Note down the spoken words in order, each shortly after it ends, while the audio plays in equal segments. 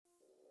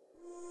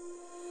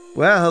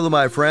Well, hello,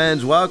 my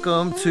friends.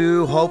 Welcome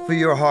to Hope for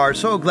Your Heart.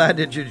 So glad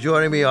that you're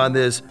joining me on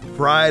this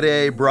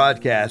Friday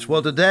broadcast.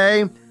 Well,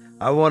 today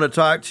I want to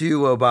talk to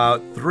you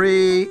about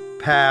 3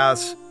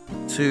 paths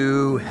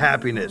to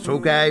happiness,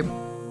 okay?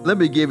 Let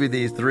me give you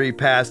these 3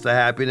 paths to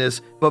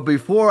happiness. But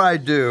before I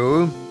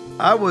do,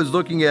 I was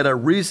looking at a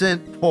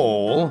recent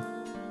poll,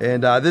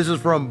 and this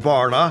is from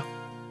Barna,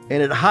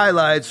 and it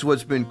highlights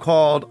what's been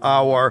called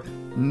our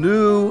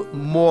new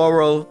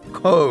moral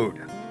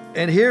code.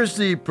 And here's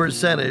the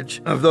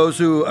percentage of those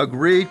who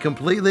agreed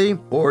completely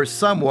or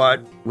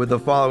somewhat with the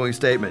following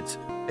statements.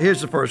 Here's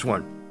the first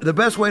one. The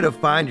best way to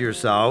find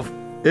yourself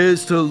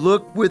is to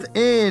look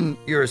within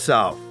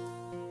yourself.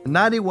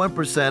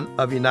 91%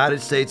 of United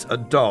States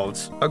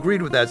adults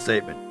agreed with that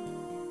statement.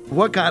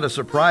 What kind of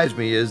surprised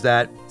me is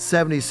that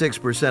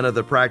 76% of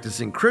the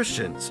practicing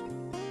Christians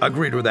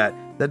agreed with that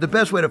the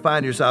best way to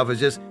find yourself is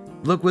just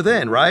look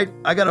within, right?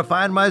 I got to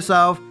find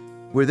myself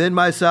within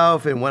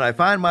myself, and when I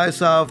find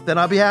myself, then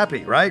I'll be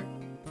happy, right?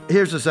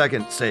 Here's the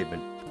second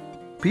statement.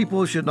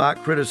 People should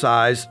not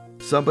criticize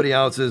somebody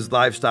else's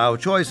lifestyle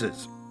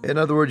choices. In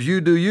other words,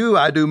 you do you,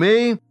 I do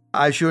me.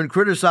 I shouldn't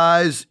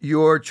criticize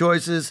your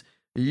choices.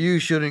 You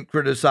shouldn't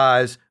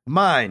criticize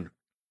mine.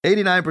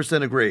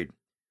 89% agreed.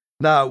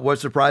 Now, what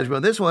surprised me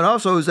on this one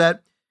also is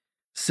that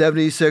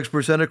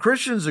 76% of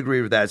Christians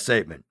agreed with that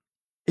statement.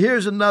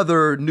 Here's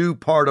another new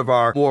part of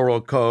our moral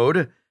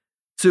code.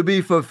 To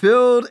be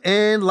fulfilled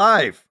in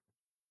life,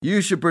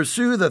 you should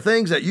pursue the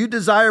things that you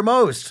desire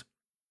most.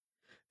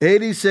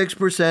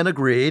 86%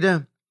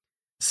 agreed.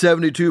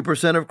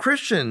 72% of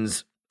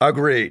Christians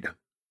agreed.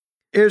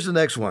 Here's the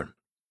next one.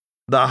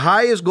 The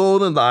highest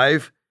goal in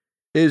life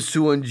is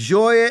to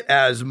enjoy it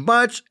as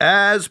much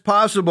as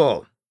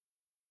possible.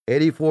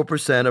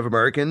 84% of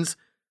Americans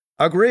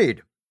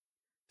agreed.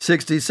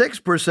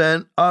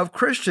 66% of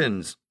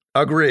Christians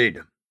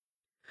agreed.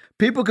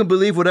 People can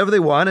believe whatever they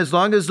want as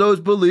long as those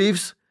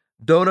beliefs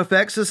don't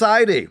affect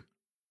society.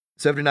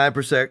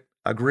 79%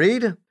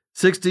 agreed.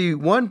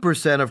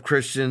 61% of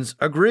Christians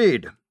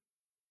agreed.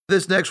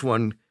 This next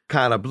one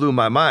kind of blew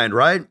my mind,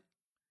 right?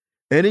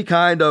 Any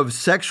kind of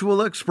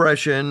sexual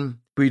expression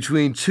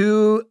between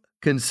 2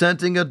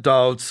 consenting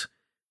adults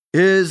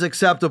is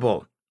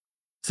acceptable.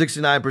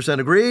 69%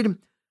 agreed.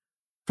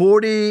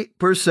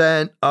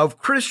 40% of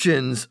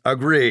Christians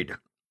agreed.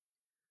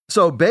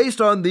 So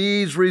based on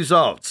these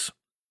results,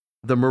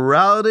 the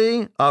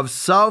morality of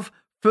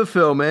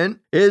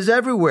self-fulfillment is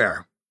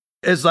everywhere.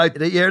 It's like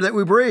the air that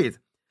we breathe.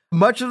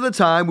 Much of the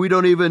time, we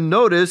don't even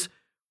notice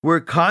we're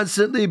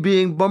constantly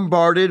being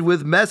bombarded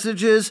with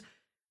messages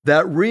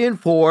that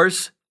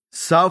reinforce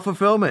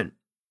self-fulfillment.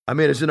 I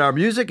mean, it's in our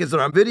music, it's in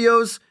our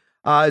videos,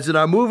 it's in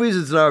our movies,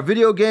 it's in our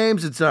video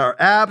games, it's in our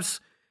apps,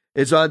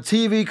 it's on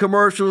TV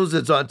commercials,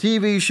 it's on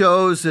TV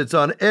shows, it's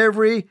on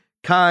every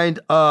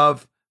kind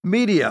of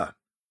media.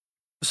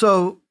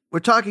 So we're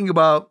talking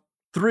about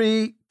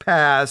 3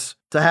 paths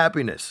to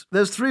happiness.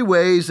 There's 3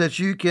 ways that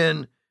you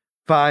can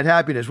find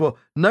happiness. Well,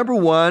 number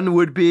 1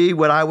 would be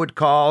what I would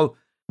call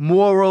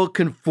moral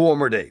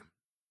conformity.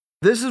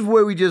 This is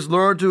where we just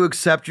learn to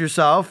accept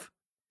yourself.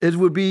 It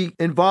would be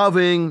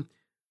involving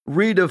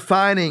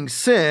redefining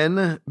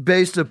sin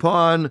based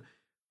upon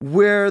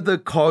where the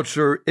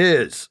culture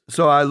is.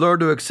 So I learn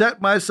to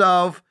accept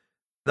myself,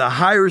 the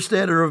higher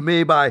standard of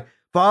me, by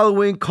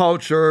following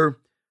culture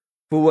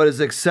for what is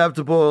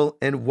acceptable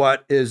and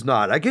what is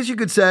not. I guess you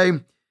could say,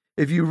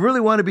 if you really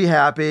want to be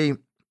happy,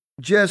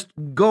 just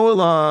go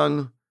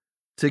along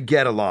to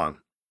get along.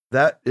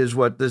 That is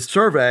what this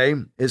survey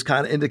is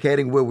kind of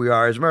indicating where we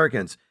are as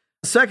Americans.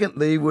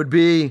 Secondly would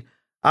be,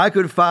 I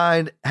could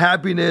find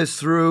happiness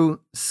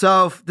through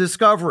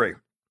self-discovery.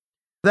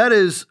 That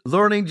is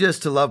learning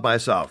just to love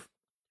myself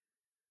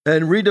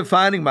and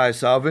redefining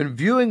myself and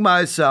viewing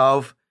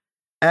myself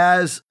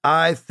as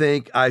I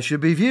think I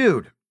should be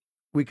viewed.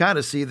 We kind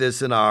of see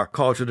this in our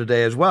culture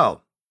today as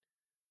well.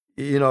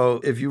 You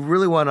know, if you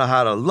really want to know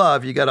how to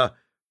love, you got to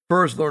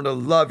first learn to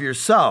love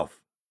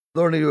yourself,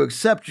 learning to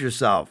accept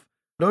yourself.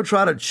 Don't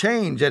try to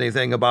change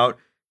anything about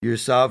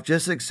yourself,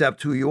 just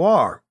accept who you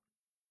are.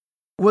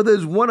 Well,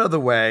 there's one other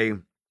way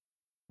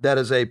that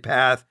is a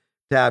path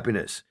to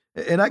happiness.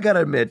 And I got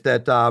to admit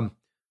that,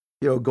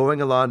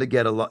 going along to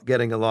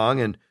getting along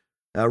and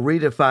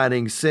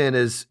redefining sin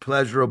is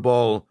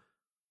pleasurable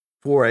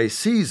for a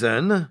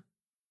season.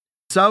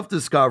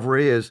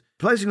 Self-discovery is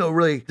placing no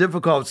really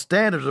difficult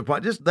standards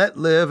upon. Just let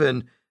live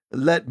and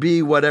let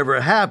be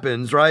whatever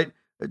happens, right?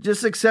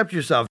 Just accept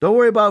yourself. Don't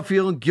worry about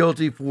feeling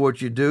guilty for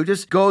what you do.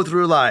 Just go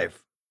through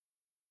life.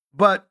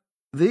 But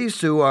these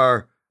 2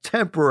 are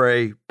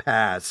temporary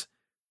paths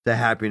to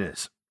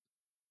happiness.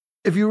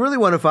 If you really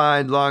want to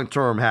find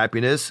long-term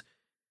happiness,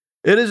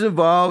 it is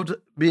involved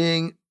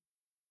being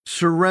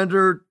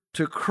surrendered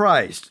to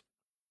Christ,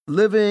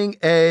 living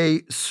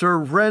a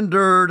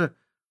surrendered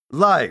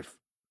life.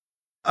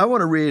 I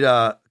want to read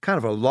kind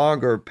of a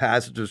longer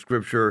passage of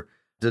scripture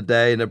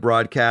today in the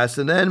broadcast,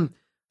 and then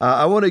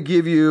I want to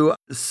give you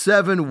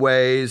 7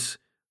 ways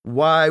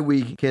why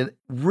we can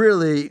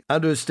really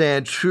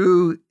understand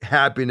true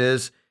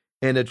happiness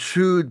and the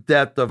true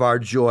depth of our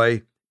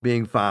joy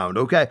being found.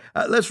 Okay,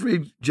 let's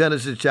read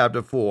Genesis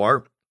chapter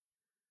 4.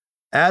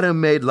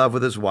 Adam made love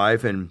with his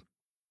wife, and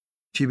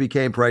she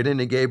became pregnant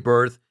and gave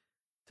birth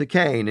to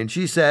Cain. And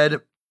she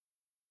said,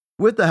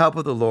 with the help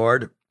of the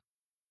Lord,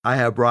 I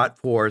have brought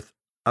forth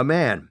a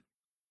man.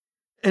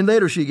 And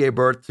later she gave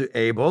birth to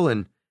Abel,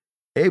 and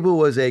Abel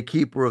was a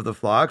keeper of the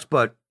flocks,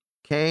 but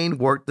Cain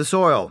worked the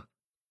soil.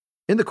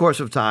 In the course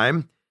of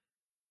time,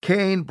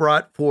 Cain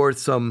brought forth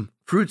some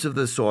fruits of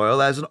the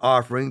soil as an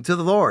offering to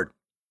the Lord.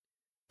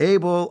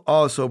 Abel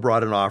also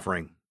brought an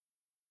offering,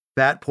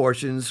 fat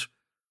portions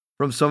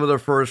from some of the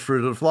first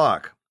fruit of the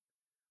flock.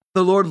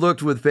 The Lord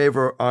looked with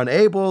favor on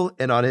Abel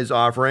and on his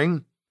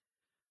offering,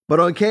 but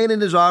on Cain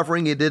and his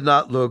offering he did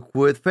not look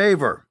with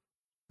favor.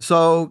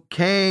 So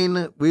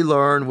Cain, we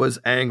learn, was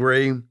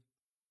angry.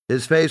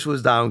 His face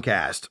was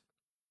downcast.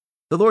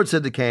 The Lord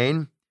said to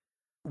Cain,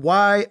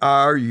 why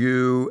are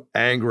you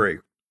angry?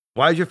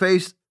 Why is your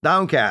face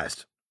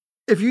downcast?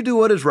 If you do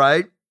what is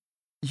right,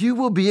 you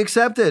will be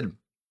accepted.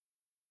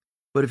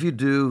 But if you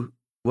do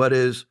what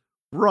is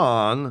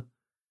wrong,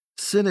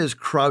 sin is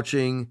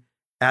crouching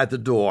at the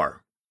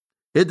door.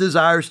 It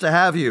desires to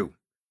have you,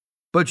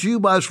 but you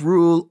must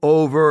rule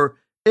over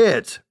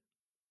it.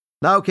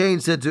 Now Cain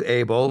said to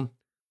Abel,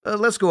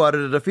 let's go out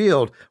into the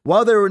field.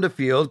 While they were in the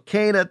field,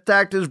 Cain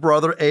attacked his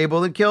brother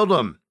Abel and killed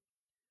him.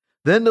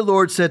 Then the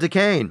Lord said to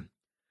Cain,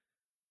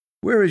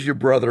 where is your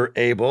brother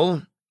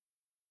Abel?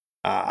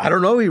 I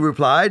don't know, he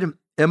replied.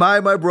 Am I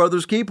my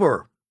brother's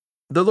keeper?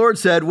 The Lord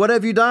said, what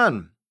have you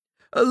done?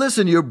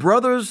 Listen, your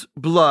brother's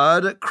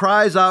blood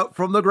cries out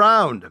from the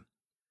ground.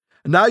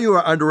 Now you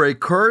are under a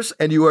curse,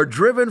 and you are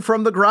driven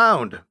from the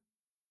ground,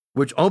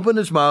 which opened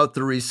his mouth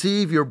to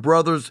receive your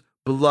brother's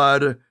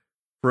blood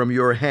from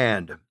your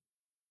hand.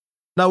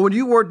 Now when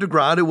you work the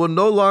ground, it will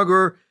no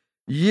longer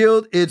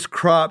yield its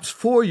crops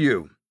for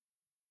you.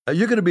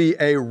 You're going to be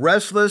a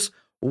restless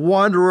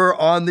wanderer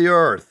on the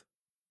earth.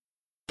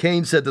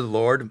 Cain said to the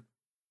Lord,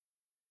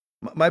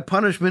 my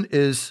punishment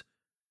is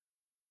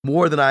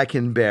more than I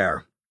can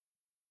bear.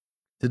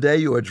 Today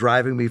you are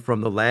driving me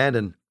from the land,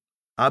 and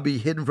I'll be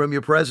hidden from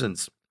your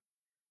presence.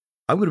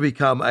 I'm going to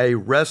become a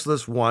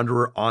restless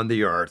wanderer on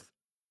the earth.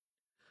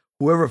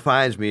 Whoever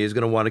finds me is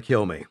going to want to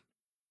kill me.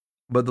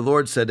 But the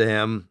Lord said to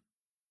him,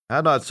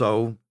 not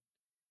so.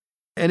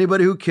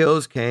 Anybody who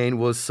kills Cain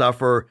will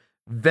suffer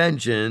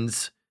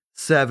vengeance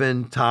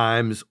 7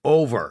 times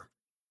over.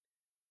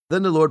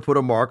 Then the Lord put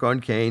a mark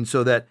on Cain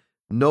so that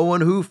no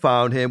one who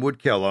found him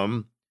would kill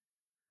him.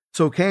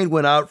 So Cain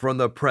went out from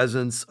the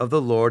presence of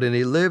the Lord, and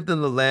he lived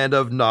in the land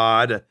of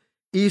Nod,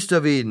 east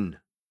of Eden.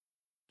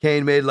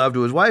 Cain made love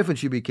to his wife, and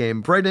she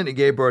became pregnant and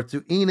gave birth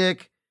to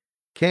Enoch.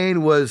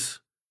 Cain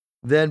was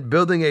then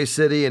building a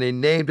city, and he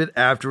named it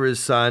after his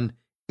son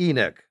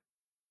Enoch.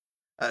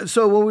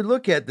 So when we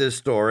look at this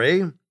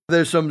story,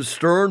 there's some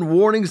stern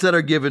warnings that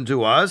are given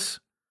to us.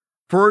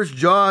 1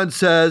 John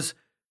says,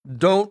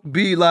 don't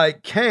be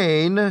like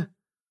Cain,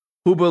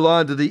 who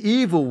belonged to the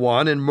evil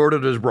one and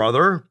murdered his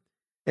brother.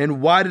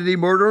 And why did he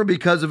murder him?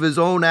 Because of his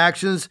own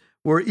actions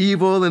were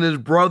evil and his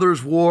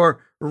brothers were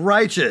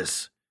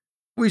righteous.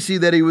 We see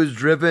that he was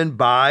driven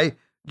by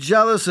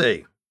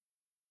jealousy.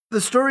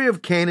 The story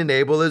of Cain and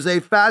Abel is a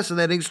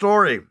fascinating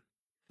story.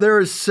 There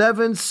are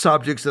 7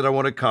 subjects that I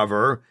want to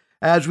cover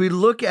as we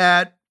look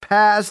at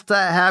paths to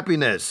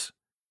happiness.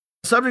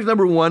 Subject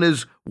number 1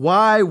 is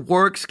why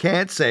works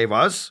can't save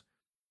us.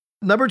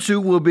 Number 2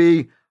 will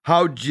be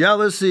how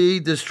jealousy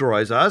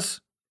destroys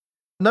us.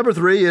 Number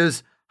 3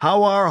 is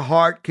how our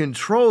heart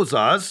controls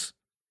us.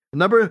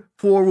 Number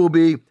 4 will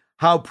be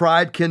how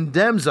pride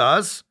condemns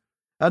us.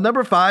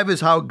 Number 5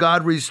 is how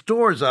God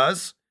restores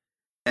us.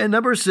 And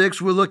number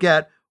 6, we'll look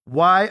at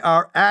why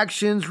our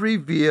actions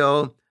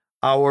reveal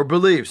our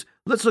beliefs.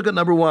 Let's look at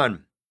number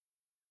 1.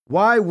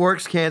 Why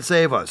works can't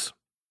save us.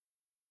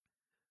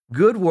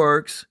 Good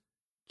works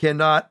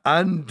cannot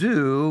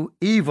undo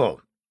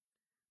evil.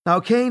 Now,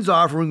 Cain's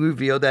offering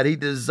revealed that he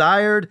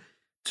desired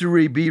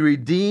to be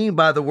redeemed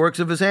by the works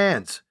of his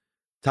hands.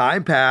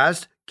 Time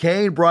passed.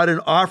 Cain brought an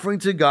offering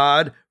to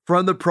God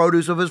from the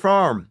produce of his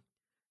farm.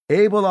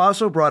 Abel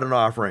also brought an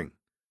offering,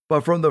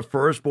 but from the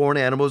firstborn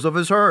animals of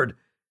his herd.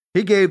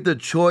 He gave the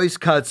choice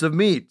cuts of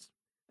meat.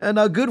 And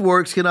now good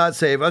works cannot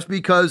save us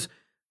because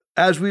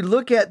as we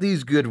look at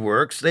these good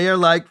works, they are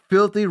like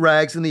filthy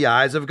rags in the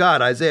eyes of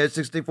God. Isaiah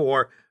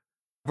 64,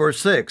 verse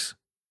 6.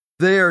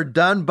 They are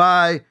done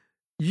by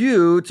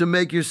you to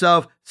make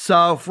yourself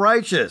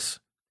self-righteous.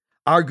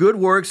 Our good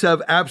works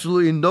have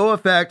absolutely no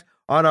effect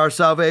on our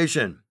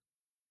salvation.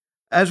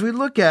 As we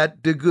look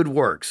at the good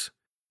works,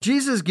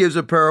 Jesus gives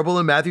a parable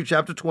in Matthew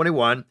chapter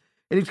 21,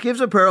 and he gives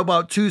a parable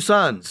about 2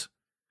 sons.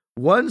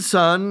 One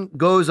son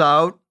goes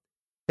out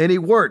and he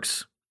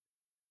works.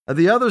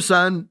 The other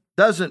son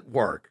doesn't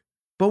work.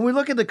 But when we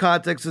look at the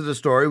context of the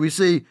story, we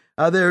see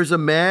there's a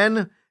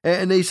man,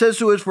 and he says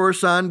to his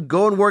first son,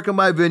 go and work in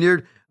my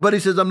vineyard. But he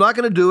says, I'm not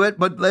going to do it.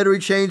 But later he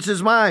changed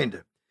his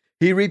mind.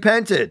 He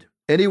repented,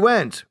 and he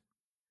went.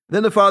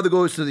 Then the father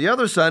goes to the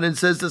other son and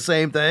says the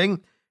same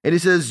thing. And he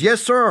says,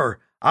 yes, sir,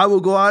 I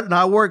will go out and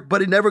I'll work,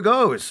 but he never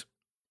goes.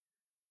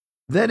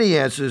 Then he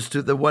answers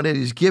to the one that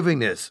he's giving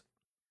this.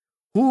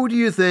 Who do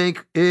you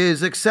think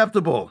is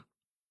acceptable?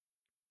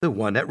 The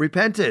one that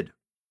repented.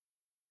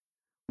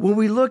 When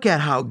we look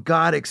at how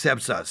God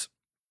accepts us,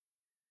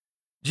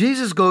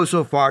 Jesus goes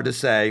so far to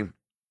say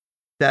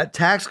that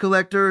tax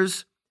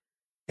collectors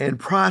and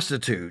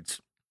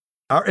prostitutes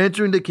are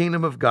entering the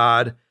kingdom of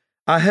God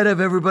ahead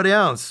of everybody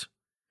else.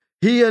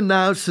 He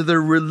announced to the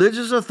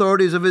religious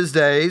authorities of his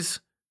days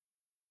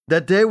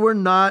that they were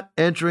not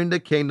entering the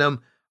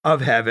kingdom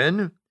of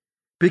heaven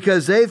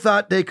because they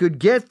thought they could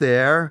get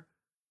there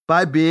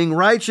by being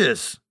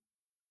righteous.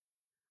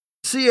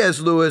 C.S.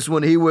 Lewis,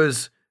 when he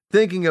was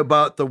thinking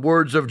about the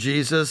words of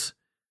Jesus,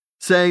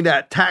 saying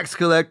that tax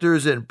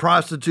collectors and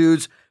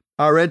prostitutes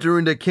are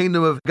entering the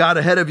kingdom of God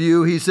ahead of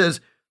you, he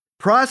says,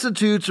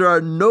 prostitutes are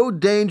in no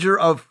danger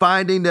of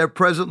finding their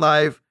present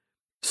life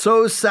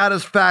so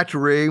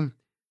satisfactory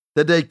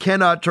that they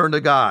cannot turn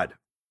to God.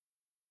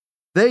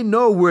 They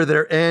know where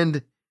their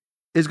end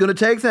is going to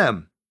take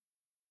them.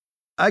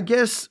 I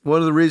guess one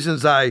of the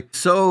reasons I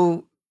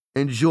so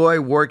enjoy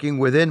working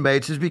with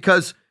inmates is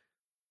because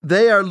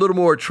they are a little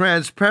more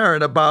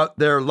transparent about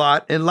their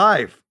lot in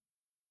life.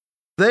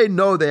 They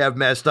know they have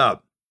messed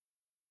up.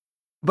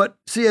 But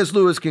C.S.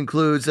 Lewis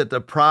concludes that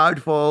the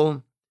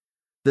proudful,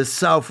 the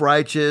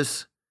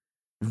self-righteous,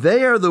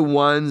 they are the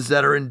ones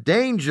that are in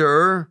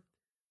danger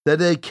that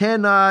they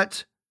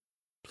cannot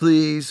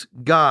please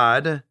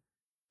God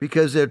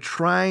because they're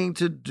trying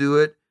to do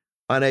it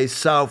on a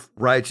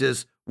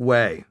self-righteous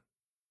way.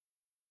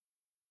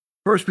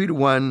 1 Peter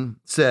 1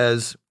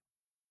 says,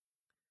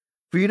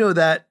 for you know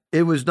that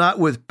it was not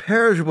with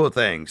perishable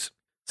things,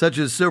 such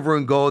as silver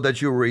and gold,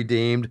 that you were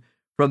redeemed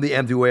from the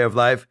empty way of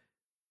life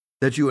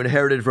that you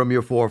inherited from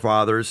your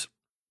forefathers,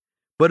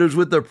 but it was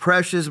with the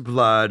precious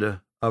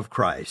blood of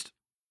Christ,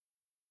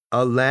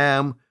 a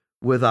lamb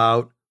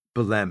without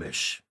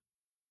blemish.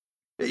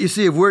 You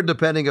see, if we're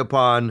depending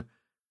upon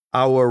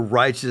our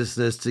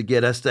righteousness to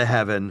get us to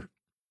heaven,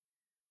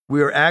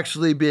 we are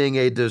actually being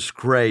a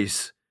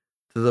disgrace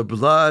to the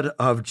blood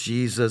of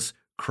Jesus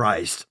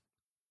Christ.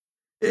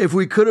 If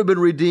we could have been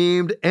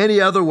redeemed any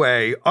other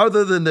way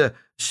other than the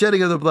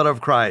shedding of the blood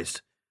of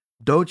Christ,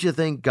 don't you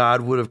think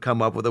God would have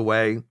come up with a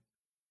way?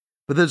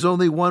 But there's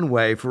only one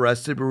way for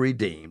us to be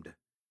redeemed.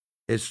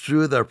 It's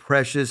through the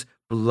precious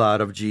blood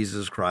of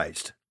Jesus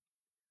Christ.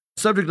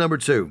 Subject number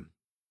 2,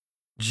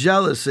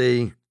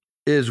 jealousy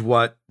is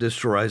what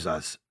destroys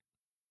us.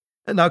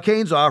 And now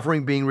Cain's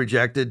offering being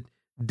rejected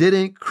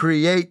didn't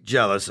create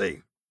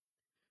jealousy.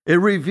 It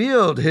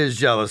revealed his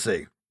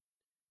jealousy.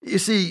 You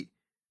see,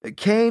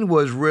 Cain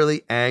was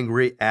really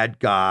angry at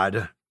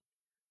God,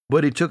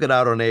 but he took it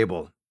out on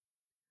Abel.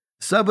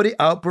 Somebody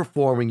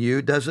outperforming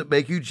you doesn't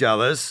make you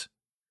jealous.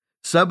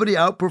 Somebody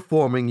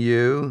outperforming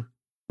you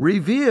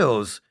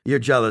reveals your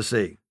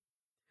jealousy.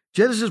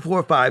 Genesis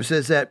 4:5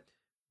 says that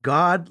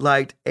God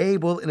liked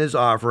Abel in his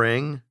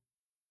offering,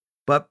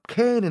 but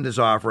Cain in his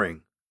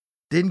offering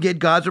didn't get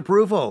God's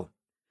approval.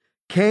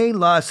 Cain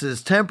lost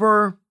his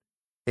temper,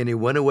 and he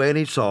went away and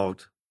he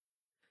sulked.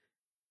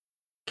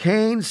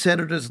 Cain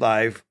centered his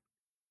life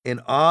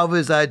and all of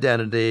his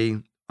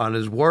identity on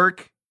his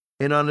work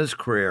and on his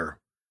career,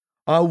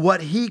 on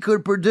what he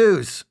could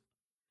produce.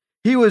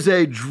 He was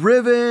a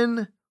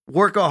driven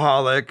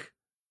workaholic,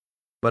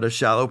 but a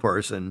shallow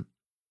person.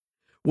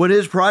 When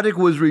his project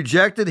was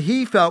rejected,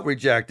 he felt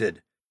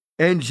rejected,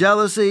 and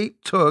jealousy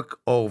took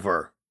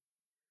over.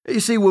 You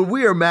see, when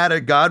we are mad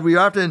at God, we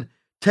often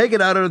take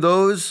it out on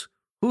those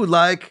who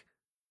like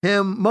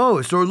him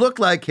most or look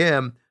like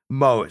him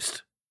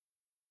most.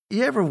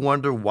 You ever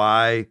wonder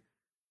why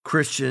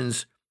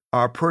Christians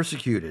are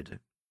persecuted?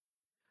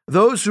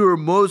 Those who are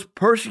most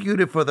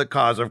persecuted for the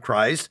cause of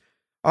Christ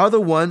are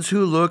the ones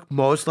who look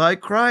most like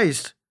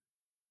Christ.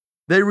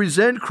 They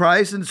resent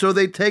Christ, and so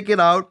they take it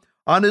out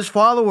on his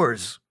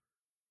followers.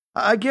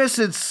 I guess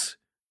it's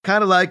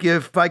kind of like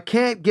if I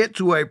can't get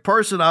to a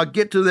person, I'll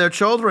get to their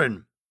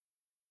children.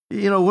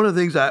 You know, one of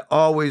the things I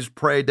always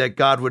prayed that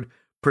God would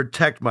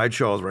protect my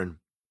children,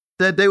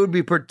 that they would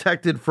be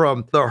protected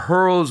from the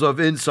hurls of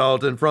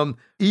insult and from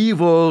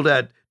evil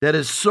that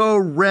is so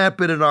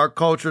rampant in our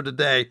culture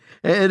today.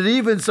 And it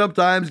even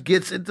sometimes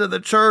gets into the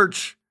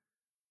church.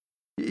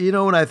 You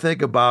know, when I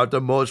think about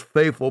the most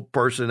faithful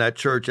person at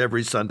church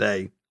every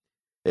Sunday,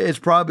 it's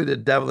probably the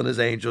devil and his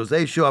angels.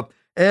 They show up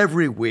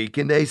every week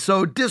and they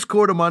sow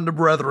discord among the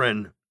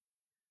brethren.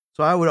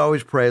 So I would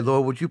always pray,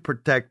 Lord, would you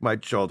protect my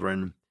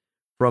children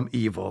from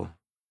evil?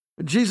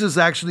 Jesus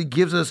actually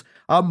gives us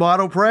a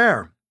model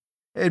prayer.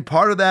 And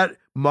part of that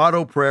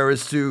model prayer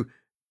is to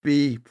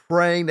be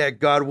praying that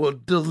God will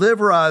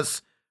deliver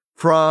us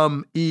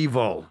from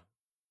evil.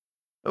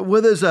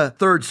 Well, there's a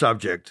third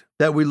subject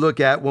that we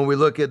look at when we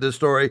look at the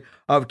story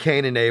of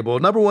Cain and Abel.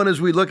 Number one is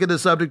we look at the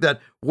subject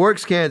that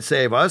works can't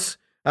save us.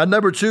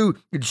 Number two,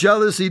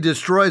 jealousy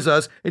destroys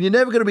us, and you're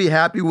never going to be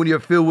happy when you're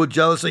filled with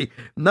jealousy.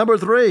 Number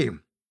three,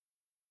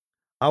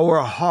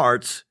 our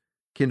hearts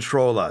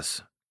control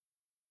us.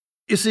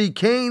 You see,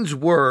 Cain's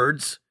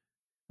words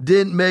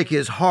didn't make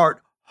his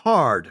heart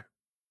hard.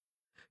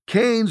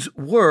 Cain's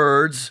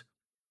words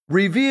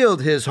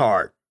revealed his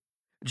heart.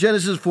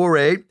 Genesis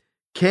 4:8,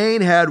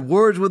 Cain had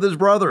words with his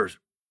brothers.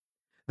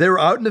 They were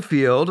out in the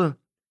field.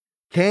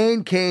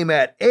 Cain came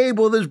at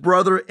Abel, his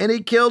brother, and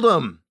he killed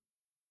him.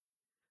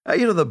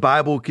 The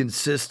Bible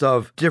consists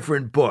of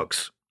different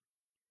books.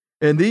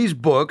 And these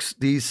books,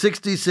 these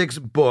 66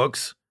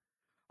 books,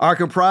 are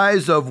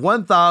comprised of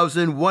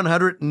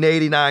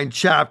 1,189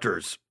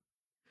 chapters.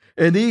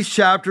 And these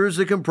chapters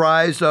are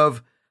comprised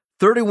of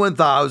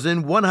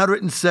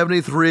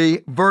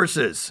 31,173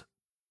 verses.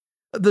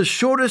 The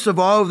shortest of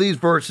all of these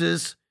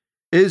verses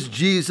is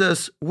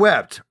Jesus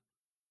wept.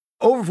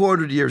 Over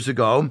 400 years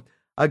ago,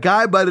 a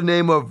guy by the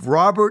name of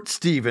Robert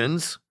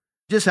Stevens,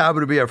 just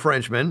happened to be a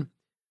Frenchman,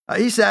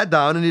 he sat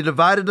down and he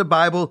divided the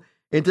Bible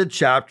into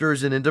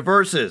chapters and into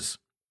verses.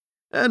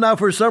 And now,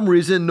 for some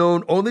reason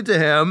known only to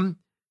him,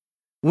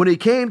 when he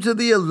came to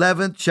the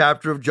 11th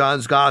chapter of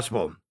John's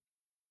Gospel,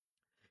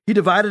 he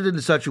divided it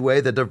in such a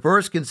way that the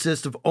verse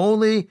consists of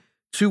only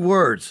 2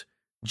 words,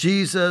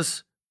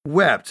 Jesus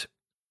wept.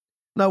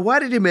 Now, why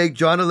did he make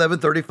John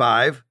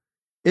 11:35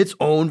 its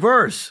own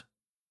verse?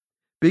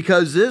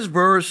 Because this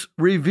verse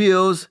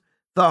reveals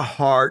the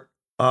heart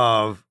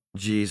of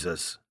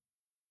Jesus.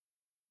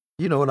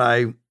 When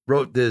I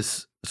wrote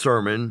this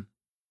sermon,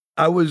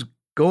 I was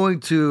going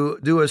to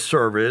do a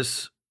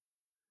service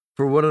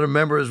for one of the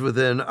members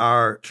within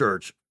our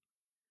church.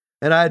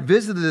 And I had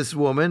visited this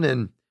woman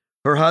and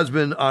her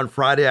husband on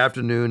Friday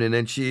afternoon, and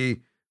then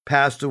she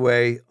passed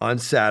away on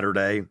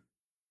Saturday.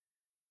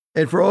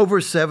 And for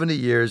over 70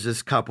 years,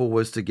 this couple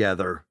was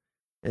together.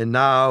 And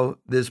now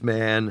this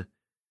man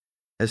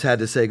has had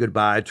to say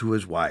goodbye to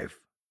his wife.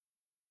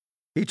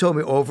 He told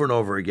me over and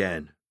over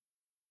again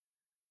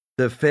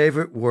the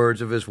favorite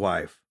words of his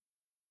wife: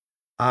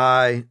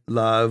 I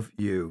love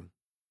you.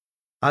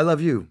 I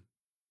love you.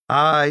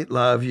 I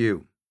love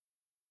you.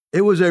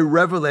 It was a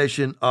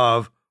revelation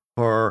of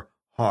her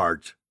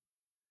heart.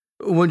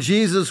 When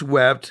Jesus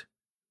wept,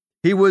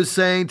 he was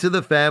saying to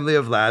the family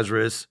of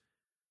Lazarus,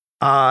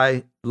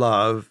 I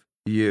love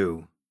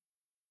you.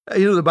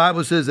 The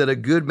Bible says that a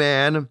good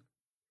man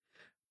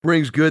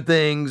brings good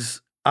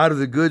things out of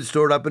the good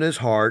stored up in his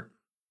heart,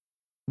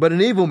 but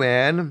an evil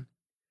man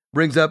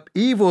brings up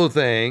evil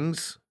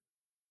things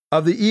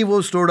of the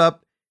evil stored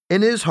up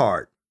in his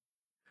heart.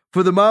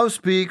 For the mouth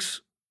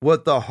speaks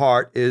what the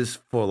heart is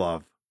full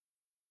of.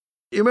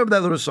 You remember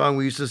that little song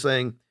we used to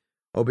sing?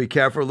 Oh, be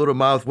careful, little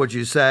mouth, what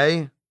you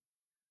say.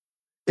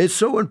 It's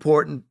so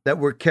important that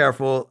we're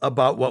careful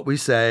about what we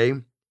say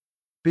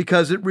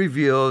because it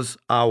reveals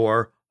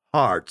our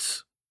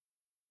hearts.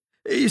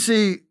 You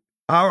see,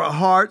 our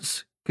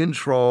hearts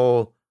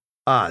control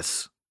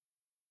us.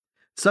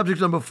 Subject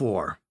number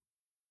 4.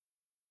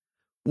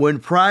 When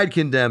pride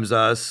condemns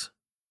us,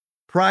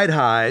 pride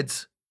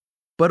hides,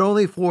 but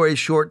only for a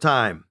short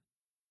time.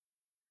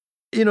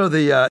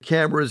 The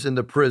cameras in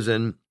the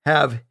prison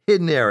have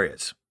hidden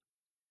areas,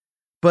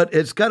 but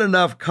it's got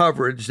enough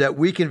coverage that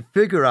we can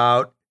figure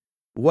out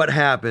what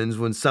happens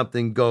when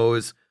something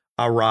goes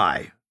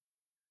awry.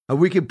 And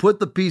we can put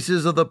the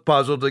pieces of the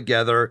puzzle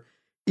together,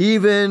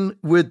 even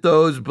with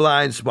those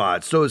blind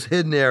spots, those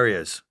hidden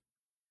areas.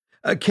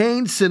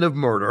 Cain's sin of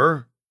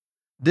murder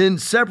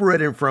didn't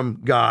separate him from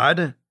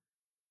God.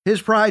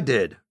 His pride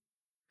did.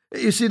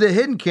 You see, the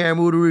hidden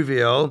camera would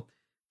reveal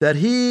that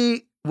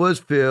he was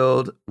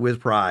filled with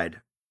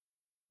pride.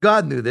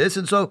 God knew this,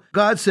 and so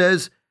God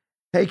says,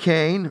 hey,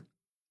 Cain,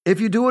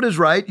 if you do what is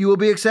right, you will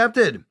be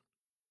accepted.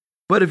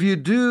 But if you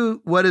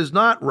do what is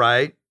not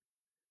right,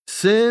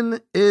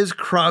 sin is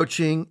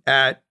crouching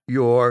at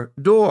your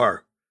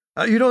door.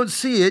 You don't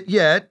see it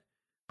yet,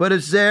 but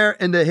it's there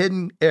in the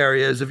hidden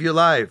areas of your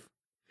life.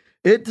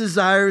 It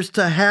desires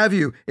to have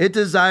you. It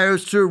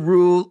desires to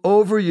rule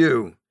over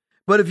you.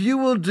 But if you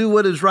will do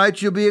what is right,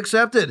 you'll be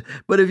accepted.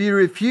 But if you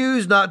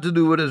refuse not to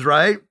do what is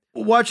right,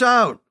 watch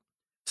out.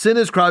 Sin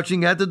is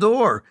crouching at the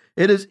door.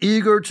 It is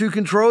eager to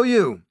control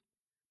you,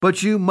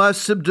 but you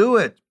must subdue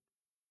it.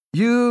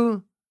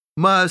 You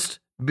must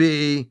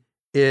be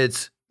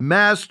its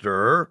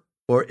master,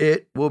 or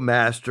it will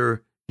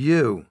master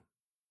you.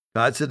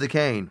 God said to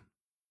Cain,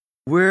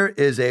 where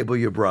is Abel,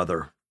 your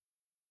brother?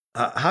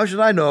 How should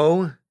I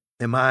know?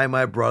 Am I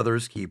my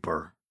brother's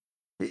keeper?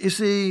 You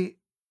see,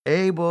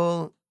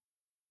 Abel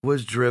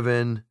was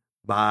driven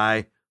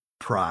by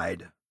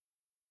pride.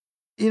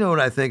 When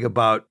I think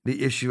about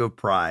the issue of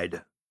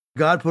pride,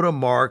 God put a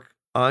mark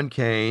on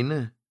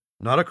Cain,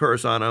 not a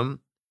curse on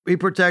him. He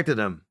protected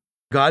him.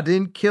 God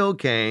didn't kill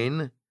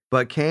Cain,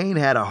 but Cain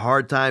had a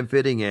hard time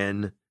fitting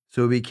in,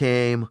 so he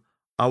became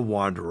a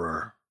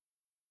wanderer.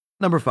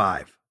 Number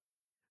 5,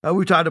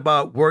 we talked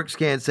about works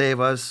can't save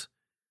us.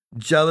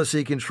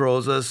 Jealousy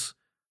controls us.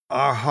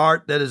 Our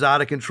heart that is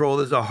out of control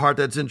is a heart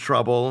that's in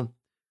trouble.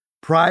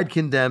 Pride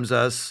condemns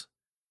us.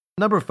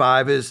 Number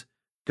 5 is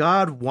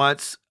God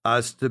wants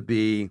us to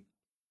be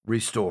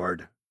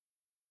restored.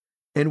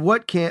 And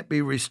what can't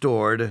be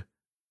restored,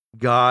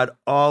 God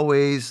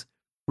always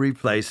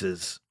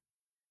replaces.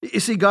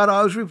 You see, God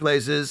always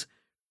replaces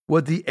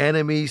what the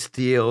enemy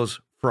steals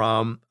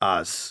from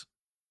us.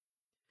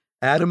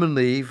 Adam and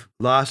Eve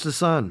lost a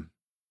son.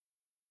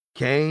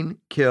 Cain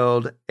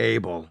killed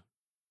Abel.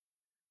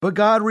 But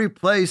God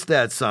replaced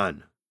that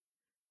son.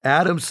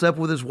 Adam slept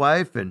with his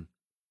wife, and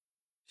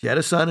she had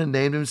a son and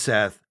named him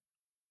Seth.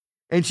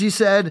 And she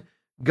said,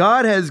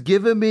 God has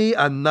given me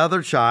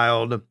another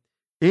child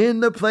in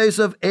the place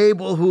of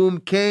Abel, whom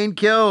Cain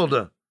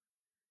killed.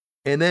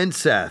 And then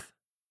Seth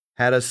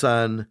had a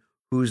son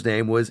whose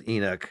name was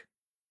Enoch.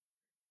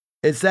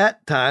 It's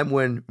that time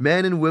when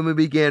men and women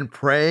began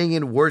praying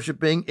and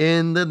worshiping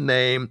in the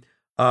name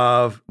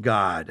of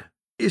God.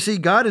 You see,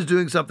 God is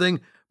doing something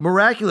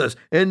miraculous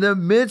in the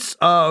midst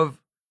of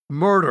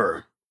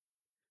murder,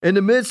 in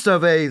the midst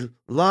of a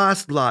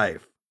lost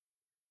life.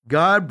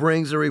 God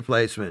brings a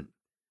replacement.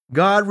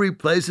 God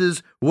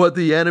replaces what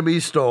the enemy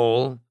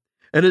stole,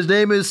 and his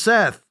name is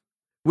Seth,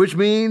 which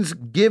means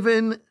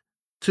given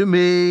to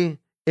me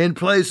in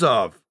place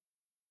of.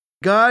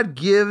 God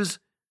gives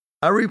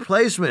a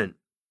replacement,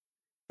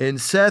 and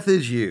Seth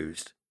is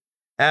used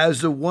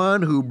as the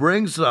one who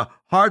brings the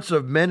hearts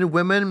of men and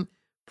women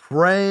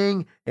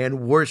praying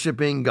and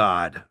worshiping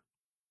God.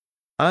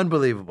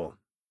 Unbelievable.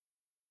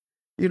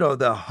 You know,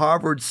 the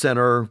Harvard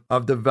Center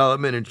of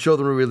Development and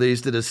Children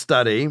released a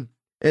study, and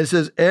it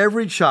says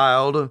every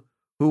child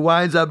who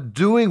winds up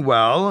doing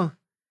well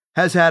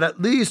has had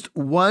at least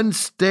one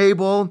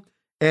stable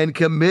and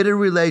committed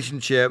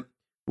relationship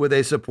with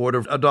a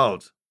supportive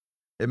adult.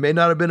 It may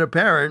not have been a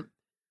parent,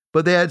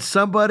 but they had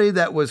somebody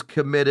that was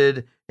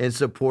committed and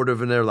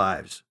supportive in their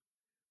lives.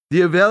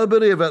 The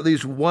availability of at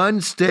least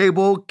one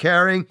stable,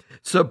 caring,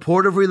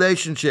 supportive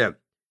relationship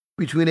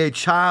between a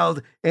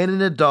child and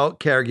an adult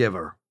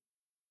caregiver.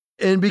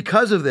 And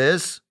because of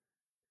this,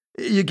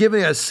 you're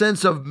giving a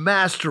sense of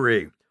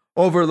mastery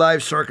over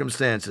life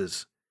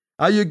circumstances.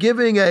 You're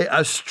giving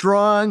a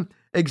strong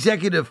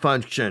executive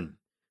function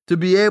to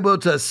be able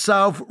to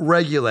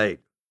self-regulate.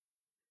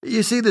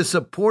 You see, the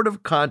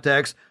supportive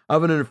context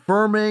of an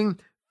affirming,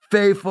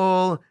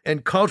 faithful,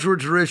 and cultural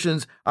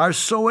traditions are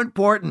so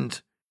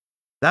important.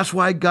 That's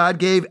why God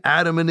gave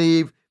Adam and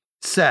Eve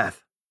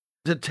Seth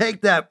to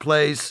take that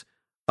place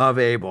of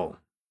Abel.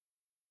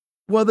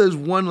 Well, there's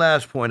one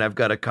last point I've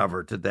got to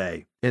cover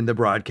today in the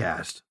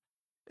broadcast,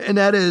 and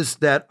that is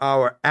that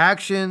our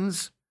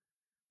actions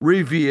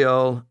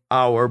reveal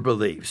our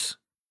beliefs.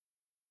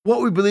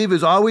 What we believe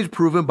is always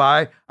proven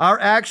by our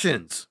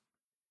actions.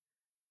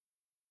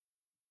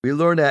 We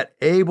learn that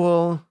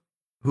Abel,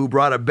 who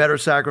brought a better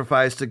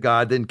sacrifice to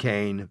God than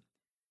Cain,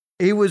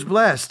 he was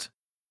blessed.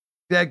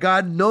 That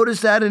God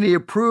noticed that and he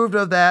approved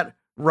of that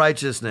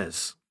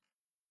righteousness.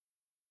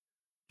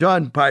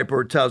 John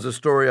Piper tells a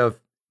story of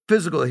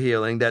physical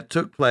healing that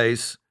took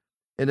place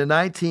in the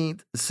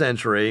 19th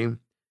century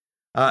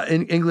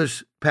in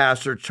English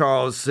pastor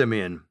Charles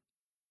Simeon.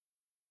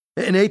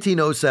 In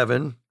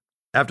 1807,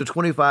 after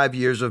 25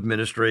 years of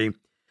ministry,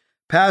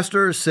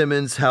 Pastor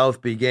Simeon's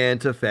health began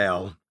to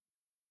fail.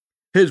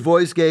 His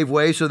voice gave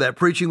way so that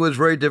preaching was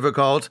very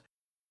difficult,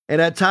 and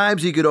at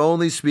times he could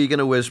only speak in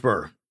a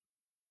whisper.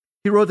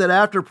 He wrote that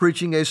after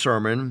preaching a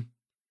sermon,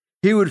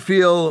 he would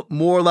feel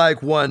more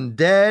like one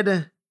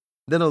dead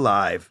than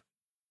alive.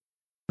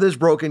 This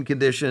broken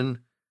condition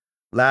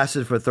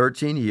lasted for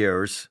 13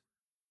 years,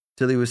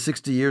 till he was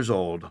 60 years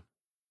old.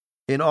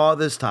 In all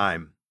this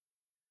time,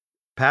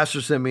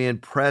 Pastor Simeon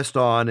pressed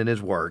on in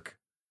his work.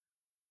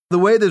 The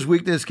way this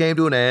weakness came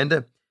to an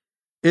end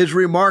is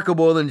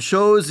remarkable and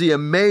shows the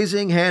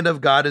amazing hand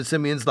of God in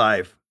Simeon's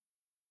life.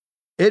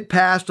 It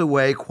passed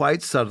away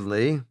quite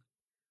suddenly,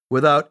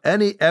 without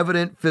any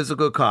evident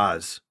physical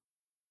cause.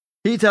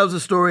 He tells a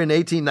story in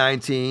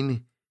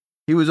 1819.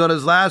 He was on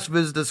his last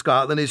visit to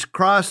Scotland. He's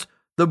crossed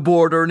the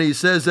border, and he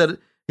says that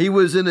he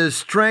was in his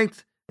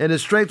strength, and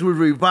his strength was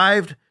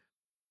revived,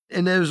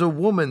 and there's a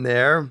woman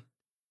there,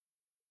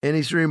 and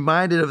he's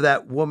reminded of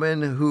that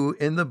woman who,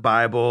 in the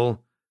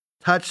Bible,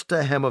 touched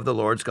the hem of the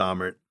Lord's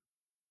garment.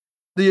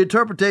 The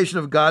interpretation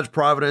of God's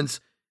providence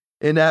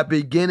in that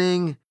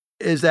beginning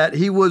is that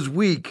he was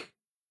weak.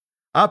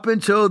 Up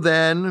until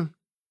then,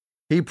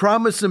 he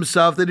promised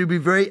himself that he'd be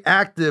very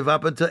active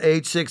up until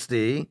age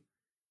 60,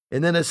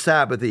 and then a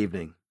Sabbath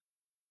evening.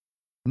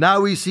 Now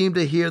we seem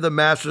to hear the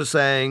Master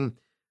saying,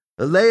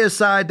 lay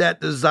aside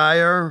that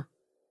desire.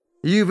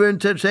 You've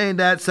entertained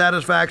that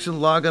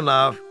satisfaction long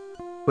enough,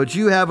 but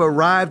you have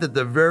arrived at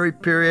the very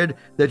period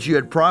that you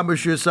had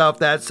promised yourself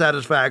that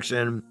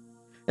satisfaction,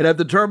 and have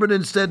determined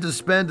instead to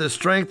spend the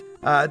strength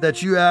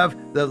that you have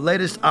the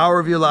latest hour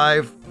of your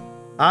life.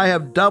 I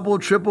have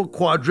doubled, tripled,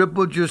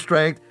 quadrupled your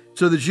strength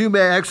so that you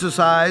may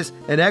exercise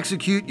and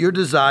execute your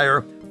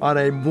desire on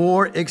a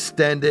more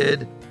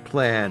extended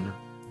plan.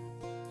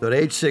 So at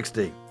age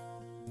 60,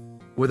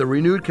 with a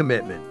renewed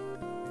commitment,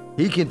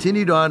 he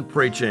continued on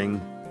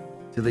preaching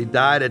till he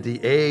died at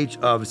the age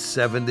of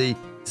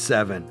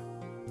 77.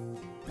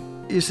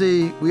 You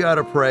see, we ought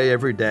to pray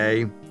every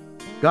day.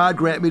 God,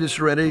 grant me the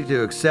serenity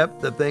to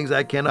accept the things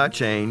I cannot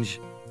change,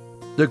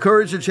 the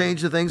courage to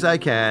change the things I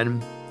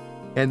can,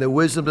 and the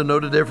wisdom to know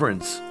the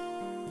difference.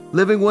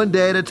 Living one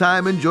day at a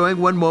time, enjoying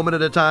one moment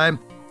at a time,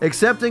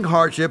 accepting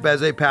hardship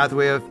as a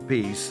pathway of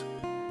peace,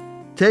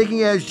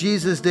 taking as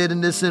Jesus did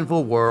in this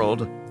sinful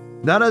world,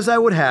 not as I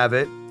would have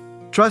it,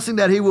 trusting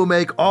that He will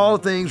make all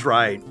things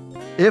right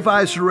if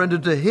I surrender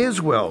to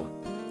His will,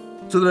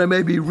 so that I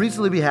may be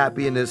reasonably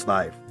happy in this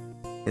life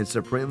and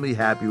supremely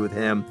happy with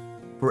Him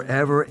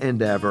forever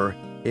and ever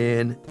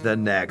in the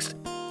next.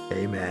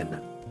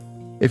 Amen.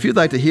 If you'd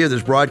like to hear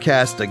this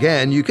broadcast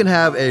again, you can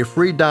have a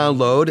free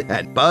download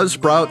at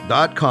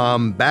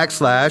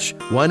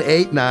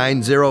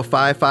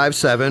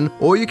buzzsprout.com/1890557,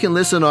 or you can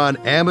listen on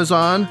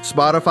Amazon,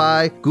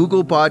 Spotify,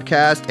 Google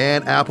Podcast,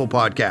 and Apple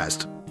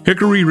Podcast.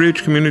 Hickory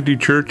Ridge Community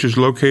Church is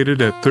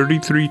located at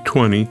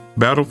 3320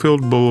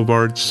 Battlefield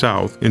Boulevard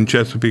South in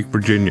Chesapeake,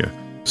 Virginia.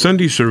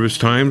 Sunday service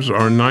times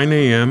are 9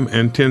 a.m.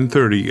 and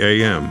 10:30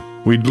 a.m.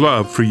 We'd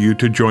love for you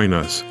to join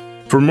us.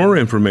 For more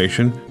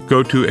information,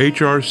 go to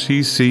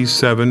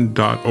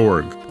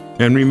hrcc7.org.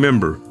 And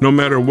remember, no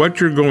matter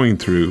what you're going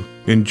through,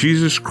 in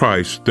Jesus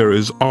Christ there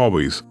is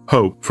always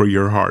hope for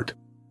your heart.